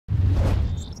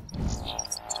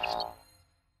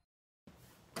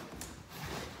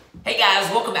guys,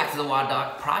 welcome back to the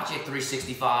WODdoc Project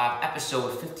 365,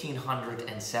 episode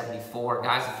 1574.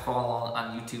 Guys, if you follow along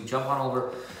on YouTube, jump on over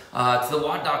to the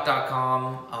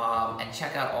WODdoc.com and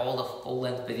check out all the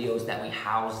full-length videos that we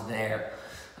house there.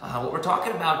 What we're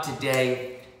talking about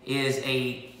today is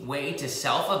a way to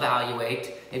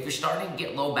self-evaluate. If you're starting to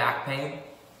get low back pain,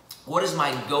 what is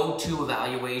my go-to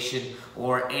evaluation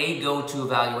or a go-to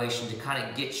evaluation to kind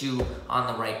of get you on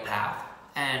the right path?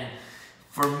 And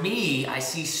for me, I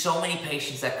see so many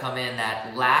patients that come in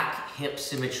that lack hip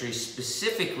symmetry,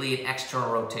 specifically in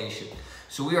external rotation.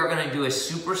 So we are going to do a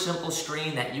super simple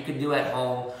screen that you can do at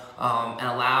home and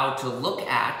allow to look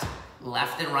at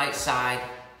left and right side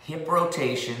hip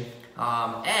rotation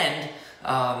and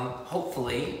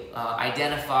hopefully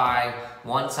identify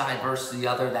one side versus the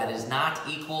other that is not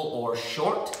equal or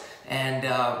short,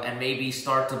 and maybe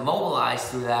start to mobilize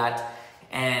through that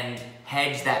and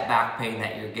hedge that back pain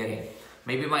that you're getting.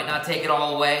 Maybe it might not take it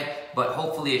all away, but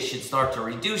hopefully it should start to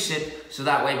reduce it, so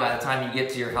that way by the time you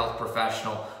get to your health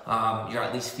professional, you're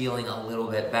at least feeling a little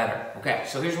bit better. Okay,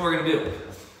 so here's what we're gonna do.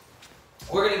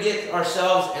 We're gonna get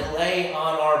ourselves and lay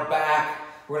on our back.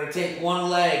 We're gonna take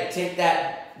one leg, take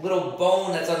that little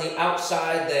bone that's on the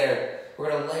outside there.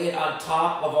 We're gonna lay it on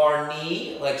top of our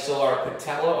knee, like so, our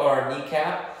patella or our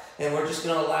kneecap, and we're just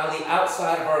gonna allow the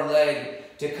outside of our leg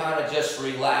to kind of just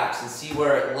relax and see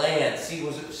where it lands, see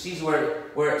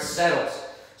where it settles.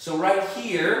 So right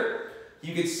here,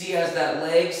 you can see as that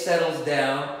leg settles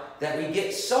down that we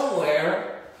get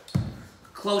somewhere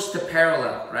close to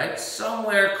parallel, right?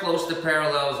 Somewhere close to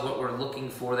parallel is what we're looking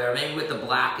for there. Maybe with the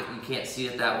black if you can't see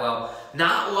it that well.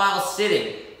 Not while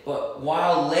sitting, but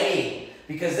while laying,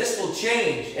 because this will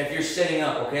change if you're sitting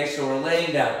up, okay? So we're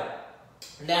laying down.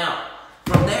 Now,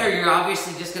 from there, you're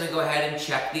obviously just going to go ahead and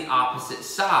check the opposite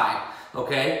side,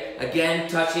 okay? Again,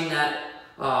 touching that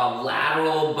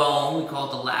lateral bone, we call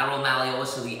it the lateral malleolus,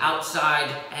 so the outside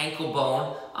ankle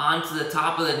bone onto the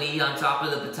top of the knee, on top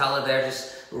of the patella there,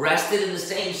 just rest it in the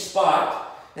same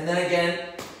spot, and then again,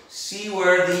 see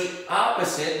where the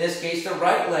opposite, in this case, the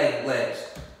right leg lays,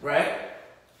 right?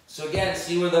 So again,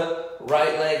 see where the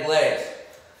right leg lays.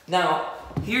 Now,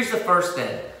 here's the first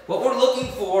thing. What we're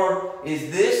looking for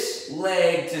is this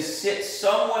leg to sit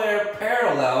somewhere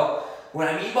parallel. What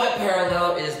I mean by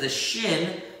parallel is the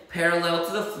shin parallel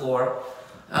to the floor,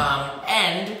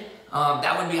 and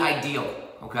that would be ideal,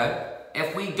 okay?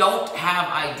 If we don't have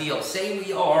ideal, say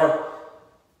we are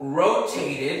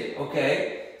rotated,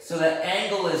 okay, so that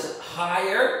angle is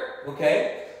higher,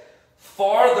 okay,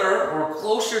 farther or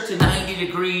closer to 90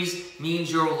 degrees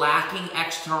means you're lacking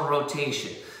external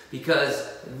rotation, because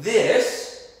this,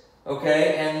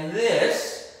 okay, and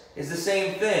this is the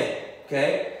same thing,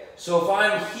 okay? So if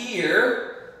I'm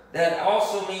here, that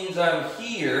also means I'm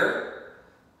here,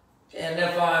 and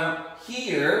if I'm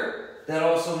here, that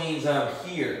also means I'm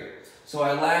here. So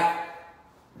I lack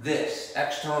this,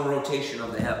 external rotation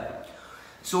of the hip.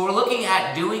 So what we're looking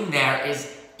at doing there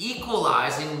is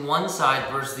equalizing one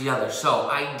side versus the other. So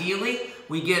ideally,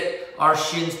 we get our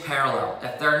shins parallel.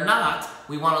 If they're not,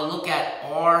 we want to look at,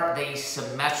 are they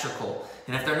symmetrical?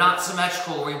 And if they're not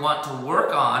symmetrical, we want to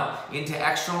work on into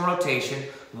external rotation,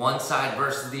 one side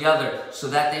versus the other, so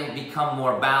that they become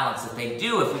more balanced. If they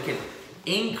do, if we can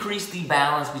increase the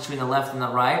balance between the left and the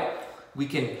right, we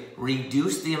can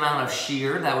reduce the amount of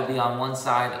shear that would be on one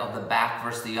side of the back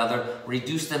versus the other,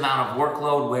 reduce the amount of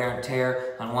workload, wear and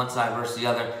tear on one side versus the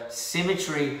other.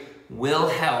 Symmetry will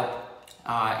help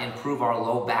improve our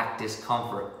low back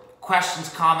discomfort. Questions,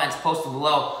 comments, post them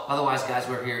below. Otherwise, guys,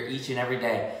 we're here each and every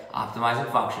day optimizing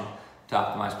function to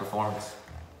optimize performance.